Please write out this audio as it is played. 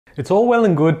It's all well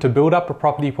and good to build up a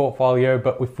property portfolio,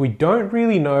 but if we don't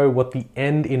really know what the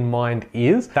end in mind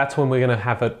is, that's when we're going to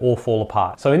have it all fall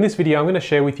apart. So in this video, I'm going to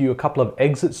share with you a couple of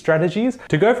exit strategies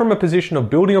to go from a position of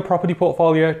building a property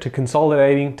portfolio to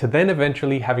consolidating to then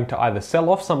eventually having to either sell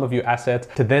off some of your assets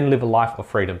to then live a life of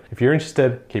freedom. If you're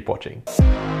interested, keep watching.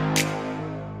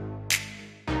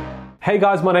 Hey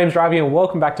guys, my name's Ravi and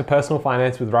welcome back to Personal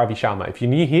Finance with Ravi Sharma. If you're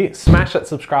new here, smash that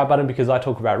subscribe button because I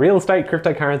talk about real estate,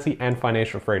 cryptocurrency, and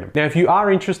financial freedom. Now, if you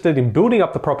are interested in building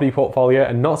up the property portfolio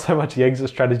and not so much the exit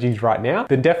strategies right now,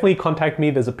 then definitely contact me.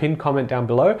 There's a pinned comment down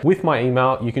below with my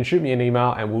email. You can shoot me an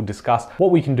email and we'll discuss what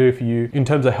we can do for you in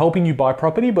terms of helping you buy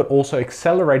property, but also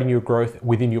accelerating your growth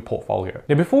within your portfolio.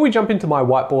 Now, before we jump into my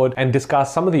whiteboard and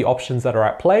discuss some of the options that are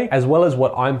at play, as well as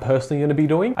what I'm personally going to be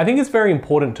doing, I think it's very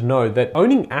important to know that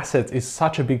owning assets is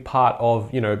such a big part of,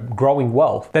 growing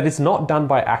wealth that it's not done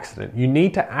by accident. You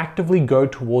need to actively go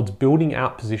towards building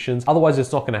out positions. Otherwise,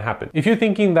 it's not going to happen. If you're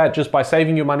thinking that just by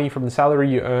saving your money from the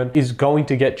salary you earn is going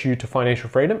to get you to financial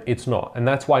freedom, it's not. And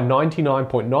that's why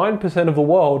 99.9% of the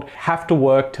world have to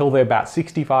work till they're about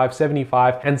 65,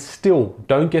 75 and still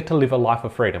don't get to live a life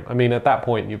of freedom. I mean, at that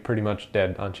point, you're pretty much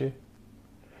dead, aren't you?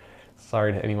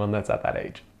 Sorry to anyone that's at that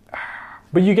age.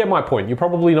 But you get my point. You're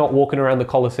probably not walking around the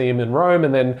Colosseum in Rome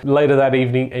and then later that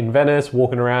evening in Venice,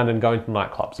 walking around and going to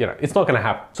nightclubs. It's not going to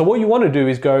happen. So what you want to do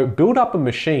is go build up a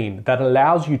machine that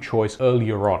allows you choice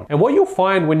earlier on. And what you'll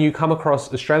find when you come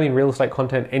across Australian real estate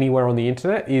content anywhere on the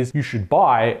internet is you should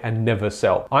buy and never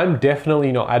sell. I'm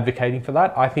definitely not advocating for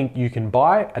that. I think you can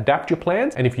buy, adapt your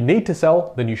plans, and if you need to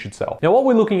sell, then you should sell. Now, what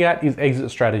we're looking at is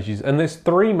exit strategies, and there's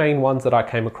three main ones that I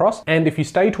came across. And if you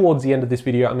stay towards the end of this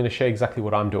video, I'm going to share exactly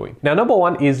what I'm doing. Now, number one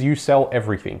is you sell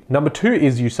everything. Number two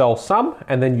is you sell some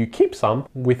and then you keep some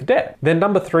with debt. Then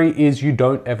number three is you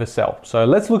don't ever sell. So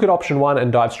let's look at option one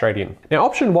and dive straight in. Now,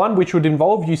 option one, which would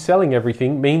involve you selling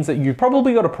everything, means that you've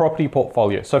probably got a property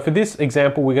portfolio. So for this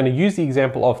example, we're going to use the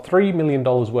example of $3 million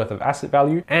worth of asset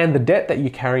value and the debt that you're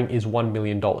carrying is $1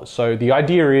 million. So the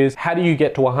idea is, how do you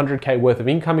get to 100K worth of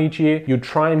income each year? You'd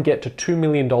try and get to $2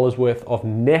 million worth of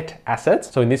net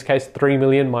assets. So in this case, 3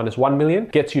 million minus 1 million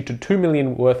gets you to 2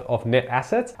 million worth of net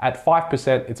assets. At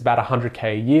 5%, it's about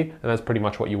 100K a year, and that's pretty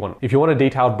much what you want. If you want a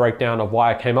detailed breakdown of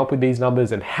why I came up with these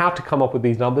numbers and how to come up with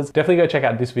these numbers, definitely go check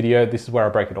out this video. This is where I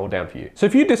break it all down for you. So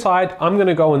if you decide I'm going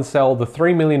to go and sell the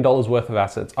 $3 million worth of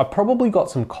assets, I've probably got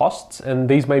some costs, and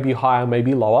these may be higher,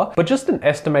 maybe lower, but just an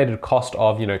estimated cost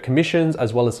of, commissions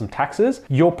as well as some taxes,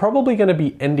 you're probably going to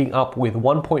be ending up with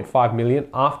 1.5 million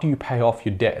after you pay off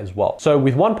your debt as well. So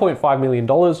with $1.5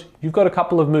 million, you've got a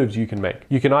couple of moves you can make.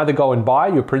 You can either go and buy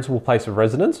your principal place of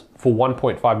residence for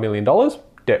 $1.5 million,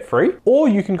 debt-free, or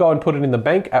you can go and put it in the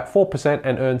bank at 4%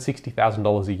 and earn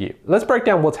 $60,000 a year. Let's break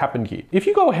down what's happened here. If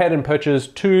you go ahead and purchase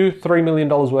 $2-3 million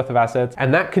worth of assets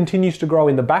and that continues to grow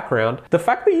in the background, the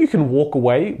fact that you can walk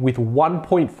away with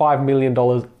 $1.5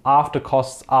 million after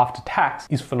costs, after tax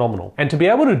is phenomenal. And to be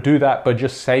able to do that by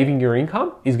just saving your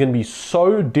income is going to be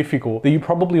so difficult that you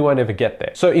probably won't ever get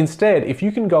there. So instead, if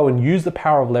you can go and use the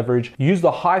power of leverage, use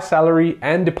the high salary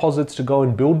and deposits to go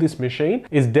and build this machine,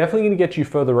 is definitely going to get you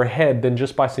further ahead than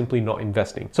just by simply not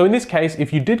investing. So in this case,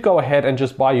 if you did go ahead and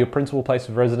just buy your principal place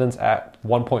of residence at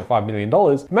 $1.5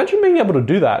 million, imagine being able to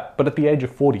do that, but at the age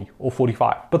of 40 or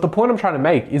 45. But the point I'm trying to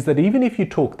make is that even if you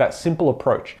took that simple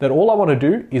approach, that all I want to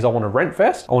do is I want to rent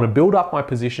first, I want to build up my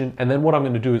position, and then what I'm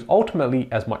going to do is ultimately,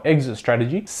 as my exit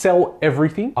strategy, sell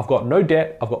everything. I've got no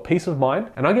debt, I've got peace of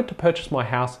mind, and I get to purchase my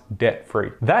house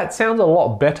debt-free. That sounds a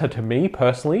lot better to me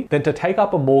personally than to take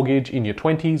up a mortgage in your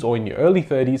 20s or in your early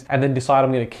 30s and then decide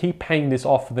I'm going to keep paying this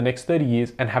off for the next 30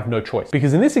 years and have no choice.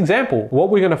 Because in this example, what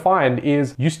we're going to find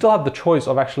is you still have the choice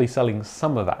of actually selling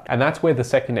some of that. And that's where the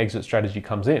second exit strategy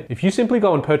comes in. If you simply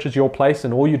go and purchase your place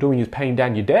and all you're doing is paying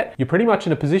down your debt, you're pretty much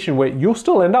in a position where you'll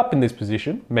still end up in this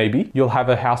position. Maybe you'll have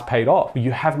a house paid off, but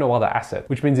you have no other asset,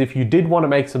 which means if you did want to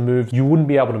make some moves, you wouldn't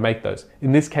be able to make those.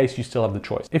 In this case, you still have the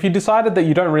choice. If you decided that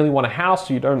you don't really want a house,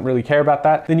 you don't really care about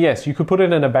that, then yes, you could put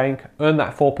it in a bank, earn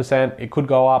that 4%. It could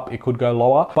go up, it could go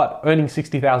lower, but earning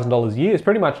 $60,000 a year is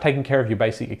pretty much taking care of your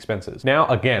basic expenses. Now,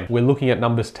 again, we're looking at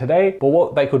numbers today, but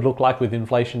what they could look like with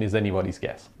inflation is anybody's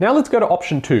guess. Now let's go to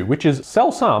option two, which is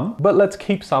sell some, but let's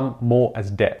keep some more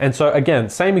as debt. And so again,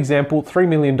 same example, $3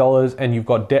 million and you've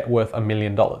got debt worth $1 million.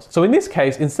 million. So in this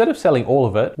case, instead of selling all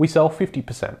of it, we sell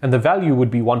 50%, and the value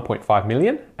would be 1.5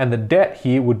 million, and the debt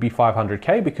here would be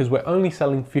 500K because we're only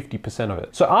selling 50% of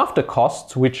it. So after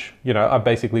costs, which, I've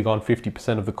basically gone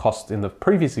 50% of the costs in the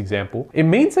previous example, it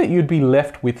means that you'd be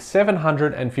left with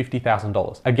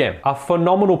 $750,000. Again, a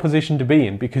phenomenal position to be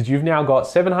in because you've now got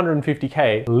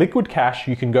 750K liquid cash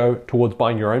you can go towards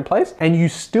buying your own place, and you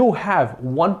still have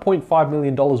 $1.5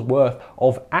 million worth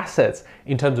of assets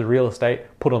in terms of real estate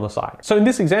put on the side. So in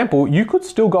this example, you could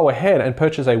still go ahead and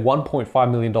purchase a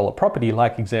 $1.5 million property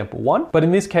like example 1, but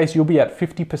in this case, you'll be at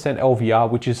 50% LVR,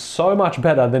 which is so much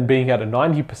better than being at a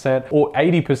 90% or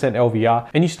 80% LVR,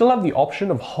 and you still have the option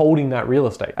of holding that real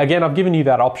estate. Again, I've given you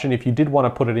that option. If you did want to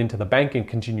put it into the bank and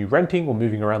continue renting or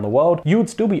moving around the world, you would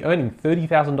still be earning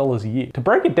 $30,000 a year. To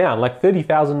break it down, like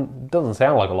 30,000 doesn't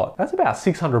sound like a lot. That's about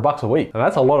 $600 a week, and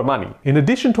that's a lot of money. In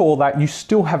addition to all that, you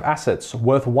still have assets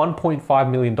worth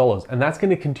 $1.5 million, and that's going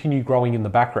to continue growing in the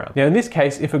background. Now, in this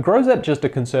case, if it grows at just a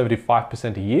conservative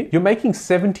 5% a year, you're making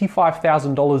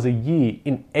 $75,000 a year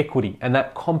in equity, and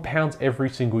that compounds every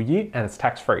single year, and it's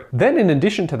tax-free. Then in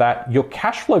addition to that, your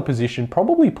cash flow position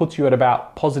probably puts you at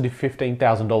about positive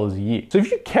 $15,000 a year. So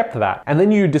if you kept that, and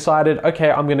then you decided,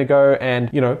 okay, I'm going to go and,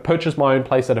 purchase my own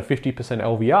place at a 50%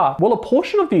 LVR, well, a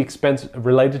portion of the expense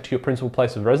related to your principal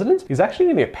place of residence is actually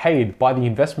going to get paid by the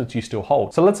investments you still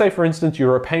hold. So let's say, for instance,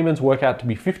 your repayments work out to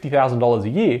be $50,000 a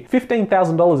year,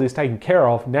 $15,000 is taken care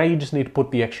of. Now you just need to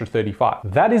put the extra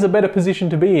 35. That is a better position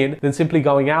to be in than simply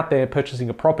going out there, purchasing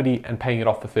a property and paying it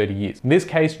off for 30 years. In this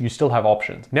case, you still have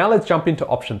options. Now let's jump into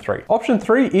option 3. Option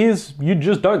 3 is you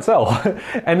just don't sell.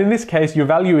 And in this case, your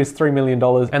value is $3 million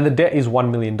and the debt is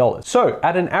 $1 million. So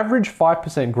at an average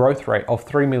 5% growth rate of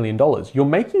 $3 million, you're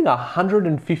making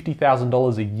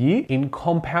 $150,000 a year in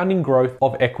compounding growth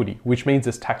of equity, which means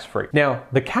it's tax-free. Now,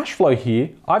 the cash flow here,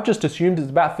 I've just assumed is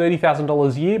about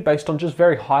 $30,000 a year based on just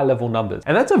very high level numbers.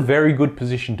 And that's a very good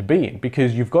position to be in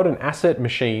because you've got an asset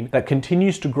machine that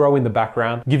continues to grow in the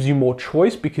background, gives you more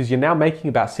choice because you're now making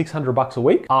about $600 a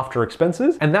week after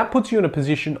expenses, and that puts you in a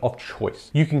position of choice.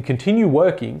 You can continue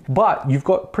working, but you've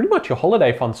got pretty much your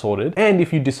holiday fund sorted, and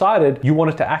if you decided you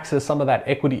wanted to access some of that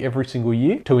equity every single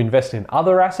year to invest in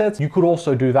other assets, you could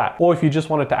also do that. Or if you just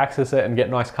wanted to access it and get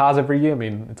nice cars every year,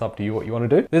 it's up to you what you want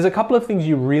to do. There's a couple of things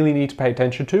you really need to pay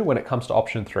attention to when it comes to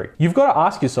option 3. You've got to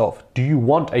ask yourself, do you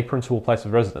want a principal place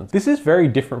of residence? This is very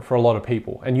different for a lot of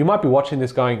people, and you might be watching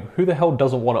this going, who the hell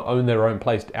doesn't want to own their own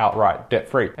place outright,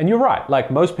 debt-free? And you're right,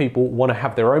 like most people want to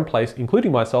have their own place,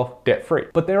 including myself, debt-free.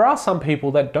 But there are some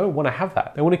people that don't want to have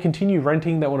that. They want to continue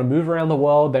renting, they want to move around the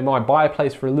world, they might buy a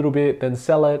place for a little bit, then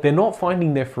sell it. They're not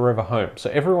finding their forever home. So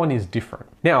everyone is different.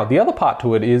 Now, the other part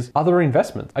to it is other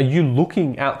investments. Are you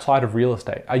looking outside of real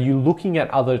estate? Are you looking at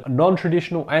other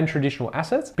non-traditional and traditional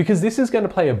assets? Because this is going to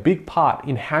play a big part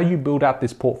in how you build out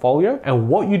this portfolio and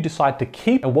what you decide to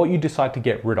keep and what you decide to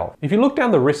get rid of. If you look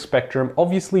down the risk spectrum,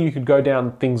 obviously you could go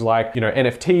down things like,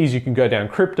 NFTs, you can go down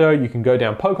crypto, you can go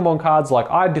down Pokemon cards like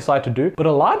I decide to do, but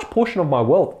a large portion of my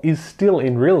wealth is still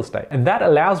in real estate. And that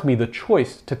allows me the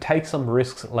choice to take some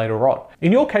risks later on.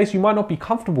 In your case, you might not be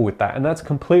comfortable with that, and that's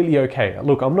completely okay.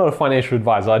 Look, I'm not a financial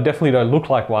advisor. I definitely don't look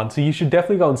like one, so you should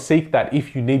definitely go and seek that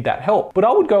if you need that help. But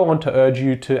I would go on to urge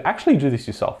you to actually do this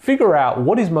yourself. Figure out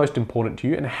what is most important to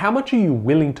you and how much are you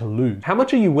willing to lose? How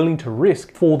much are you willing to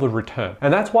risk for the return?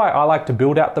 And that's why I like to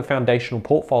build out the foundational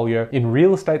portfolio in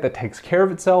real estate that takes care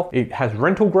of itself. It has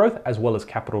rental growth as well as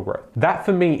capital growth. That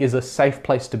for me is a safe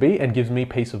place to be and gives me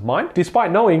peace of mind,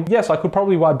 despite knowing, yes, I could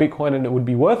probably buy Bitcoin and it would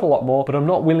be worth a lot more, but I'm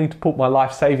not willing to put my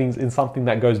life savings in something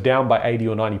that goes down by 80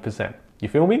 or 90%. You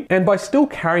feel me? And by still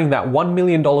carrying that $1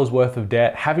 million worth of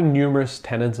debt, having numerous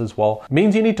tenants as well,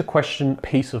 means you need to question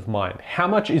peace of mind. How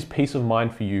much is peace of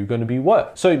mind for you going to be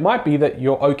worth? So it might be that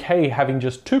you're okay having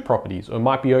just 2 properties, or it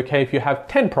might be okay if you have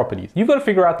 10 properties. You've got to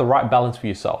figure out the right balance for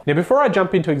yourself. Now, before I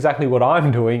jump into exactly what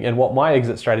I'm doing and what my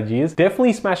exit strategy is,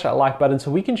 definitely smash that like button so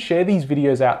we can share these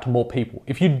videos out to more people.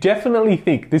 If you definitely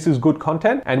think this is good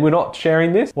content and we're not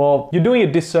sharing this, well, you're doing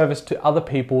a disservice to other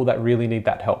people that really need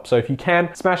that help. So if you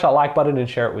can, smash that like button and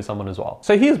share it with someone as well.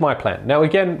 So here's my plan. Now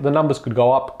again, the numbers could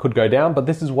go up, could go down, but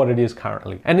this is what it is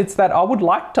currently. And it's that I would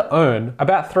like to earn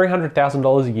about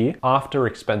 $300,000 a year after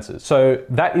expenses. So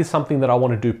that is something that I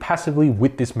want to do passively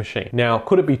with this machine. Now,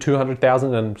 could it be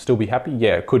 200,000 and still be happy?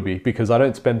 Yeah, it could be, because I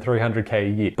don't spend 300K a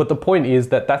year. But the point is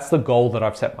that that's the goal that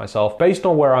I've set myself based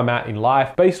on where I'm at in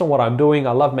life, based on what I'm doing.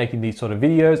 I love making these sort of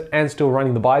videos and still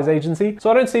running the buyers agency.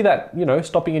 So I don't see that,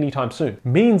 stopping anytime soon.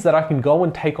 Means that I can go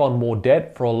and take on more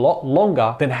debt for a lot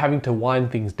longer than having to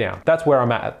wind things down. That's where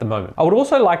I'm at the moment. I would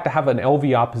also like to have an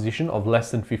LVR position of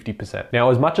less than 50%. Now,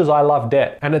 as much as I love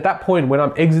debt, and at that point when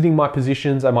I'm exiting my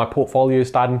positions and my portfolio is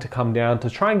starting to come down to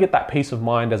try and get that peace of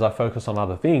mind as I focus on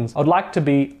other things, I'd like to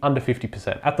be under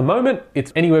 50%. At the moment,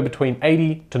 it's anywhere between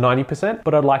 80 to 90%,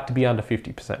 but I'd like to be under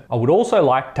 50%. I would also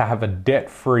like to have a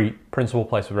debt-free principal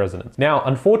place of residence. Now,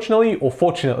 unfortunately or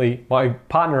fortunately, my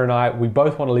partner and I, we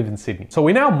both want to live in Sydney. So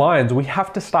in our minds, we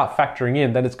have to start factoring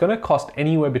in that it's going to cost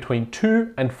anywhere between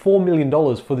 $2 and $4 million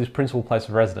for this principal place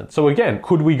of residence. So again,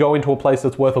 could we go into a place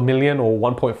that's worth $1 million or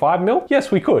 1.5 mil? Yes,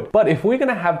 we could. But if we're going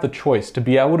to have the choice to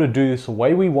be able to do this the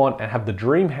way we want and have the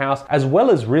dream house, as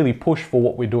well as really push for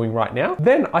what we're doing right now,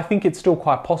 then I think it's still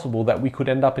quite possible that we could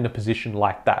end up in a position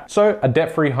like that. So a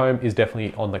debt-free home is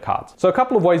definitely on the cards. So a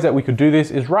couple of ways that we could do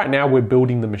this is right now we're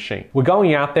building the machine. We're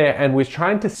going out there and we're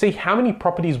trying to see how many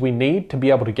properties we need to be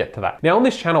able to get to that. Now on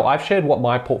this channel, I've shared what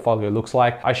my portfolio looks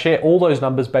like. I share all those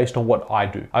numbers based on what I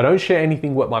do. I don't share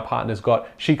anything what my partner's got.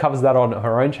 She covers that on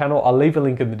her own channel. I'll leave a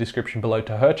link in the description below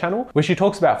to her channel where she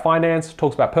talks about finance,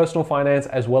 talks about personal finance,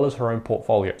 as well as her own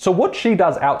portfolio. So what she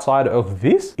does outside of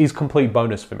this is complete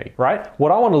bonus for me, right?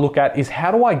 What I want to look at is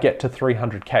how do I get to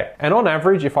 300K? And on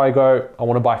average, if I go, I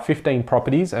want to buy 15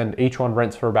 properties and each one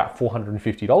rents for about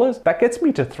 $450, that gets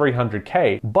me to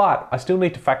 300K, but I still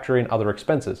need to factor in other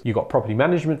expenses. You've got property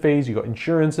management fees, you've got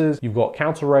insurances, you've got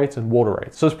council rates and water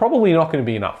rates. So it's probably not going to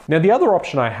be enough. Now, the other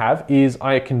option I have is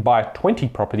I can buy 20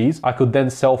 properties. I could then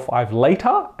sell 5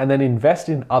 later and then invest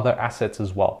in other assets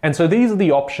as well. And so these are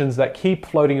the options that keep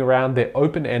floating around. They're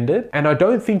open-ended. And I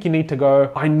don't think you need to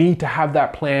go, I need to have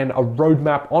that plan, a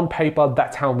roadmap on paper.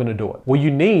 That's how I'm going to do it. What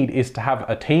you need is to have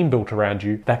a team built around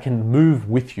you that can move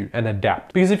with you and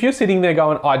adapt. Because if you're sitting there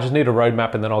going, I just need a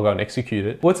roadmap and then I'll go and execute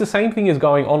it. Well, it's the same thing as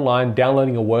going online,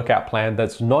 downloading a workout plan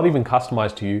that's not even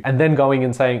customized to you, and then going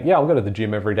and saying, yeah, I'll go to the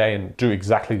gym every day and do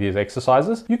exactly these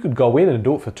exercises. You could go in and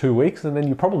do it for 2 weeks and then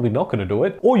you're probably not going to do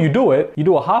it. Or you do it, you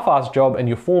do a half-assed job and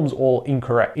your form's all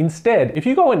incorrect. Instead, if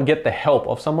you go and get the help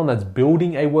of someone that's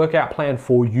building a workout plan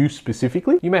for you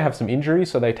specifically, you may have some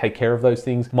injuries, so they take care of those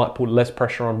things, might put less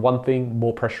pressure on one thing,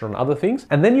 more pressure on other things.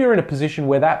 And then you're in a position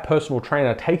where that personal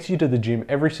trainer takes you to the gym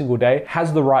every single day,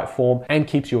 has the right form, and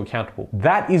keeps you accountable.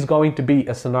 That is going to be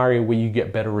a scenario where you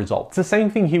get better results. It's the same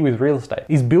thing here with real estate,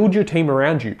 is build your team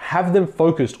around you, have them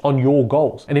focused on your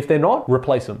goals. And if they're not,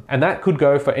 replace them. And that could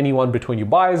go for anyone between your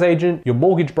buyer's agent, your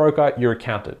mortgage broker, your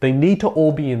accountant. They need to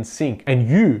all be in sync. And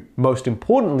you, most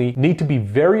importantly, need to be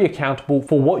very accountable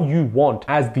for what you want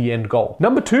as the end goal.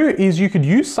 Number 2 is you could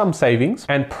use some savings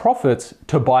and profits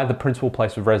to buy the principal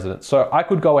place of residence. So I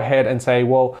could go ahead and say,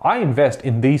 well, I invest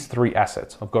in these 3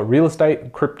 assets. I've got real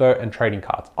estate, crypto, and trading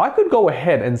cards. I could go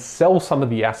ahead and sell some of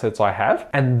the assets I have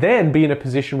and then be in a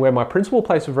position where my principal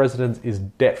place of residence is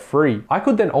debt free. I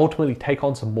could then ultimately take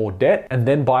on some more debt and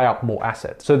then buy up more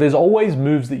assets. So there's always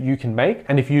moves that you can make.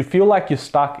 And if you feel like you're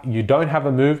stuck, you don't have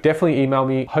a move, definitely email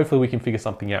me. Hopefully we can figure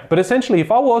something out. But essentially,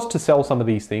 if I was to sell some of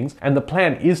these things, and the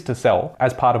plan is to sell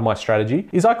as part of my strategy,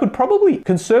 is I could probably,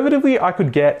 conservatively, I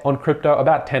could get on crypto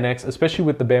about 10x, especially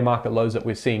with the bear market lows that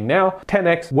we're seeing now.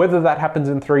 10x, whether that happens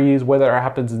in 3 years, whether it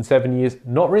happens in 7 years,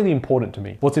 not really important to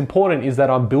me. What's important is that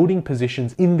I'm building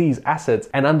positions in these assets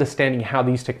and understanding how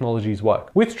these technologies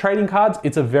work. With trading cards,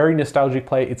 it's a very nostalgic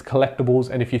play. It's collectibles.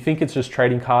 And if you think it's just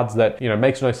trading cards that,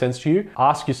 makes no sense to you,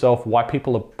 ask yourself why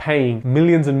people are paying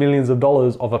millions and millions of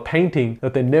dollars of a painting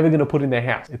that they're never going to put in their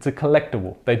house. It's a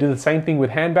collectible. They do the same thing with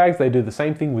handbags. They do the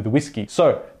same thing with whiskey.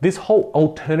 So this whole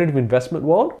alternative investment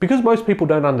world, because most people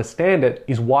don't understand it,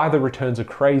 is why the returns are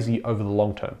crazy over the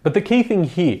long term. But the key thing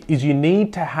here is you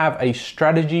need to have a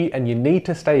strategy and you need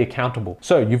to stay accountable.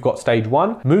 So you've got stage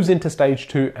 1, moves into stage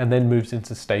 2, and then moves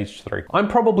into stage 3. I'm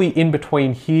probably in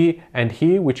between here and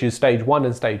here, which is stage 1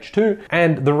 and stage 2.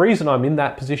 And the reason I'm in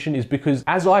that position is because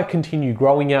as I continue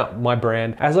growing out my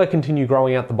brand, as I continue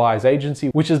growing out the buyer's agency,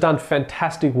 which has done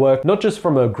fantastic work, not just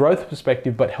from a growth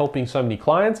perspective, but helping so many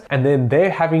clients, and then they're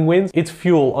having wins, it's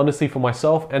fuel, honestly, for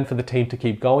myself and for the team to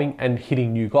keep going and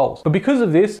hitting new goals. But because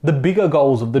of this, the bigger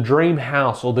goals of the dream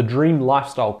house or the dream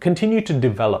lifestyle continue to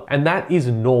develop. And that is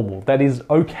normal. That is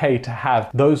okay to have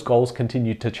those goals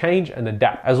continue to change and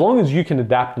adapt. As long as you can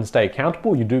adapt and stay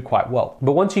accountable, you do quite well.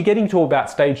 But once you're getting to about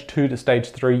stage 2 to stage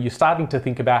 3, you're starting to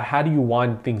think about how do you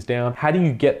wind things down? How do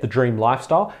you get the dream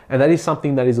lifestyle? And that is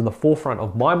something that is in the forefront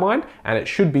of my mind, and it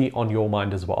should be on your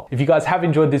mind as well. If you guys have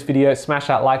enjoyed this video, smash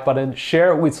that like button,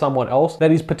 share it with someone else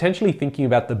that is potentially thinking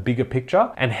about the bigger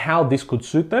picture and how this could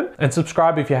suit them, and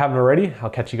subscribe if you haven't already. I'll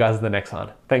catch you guys in the next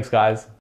one. Thanks, guys.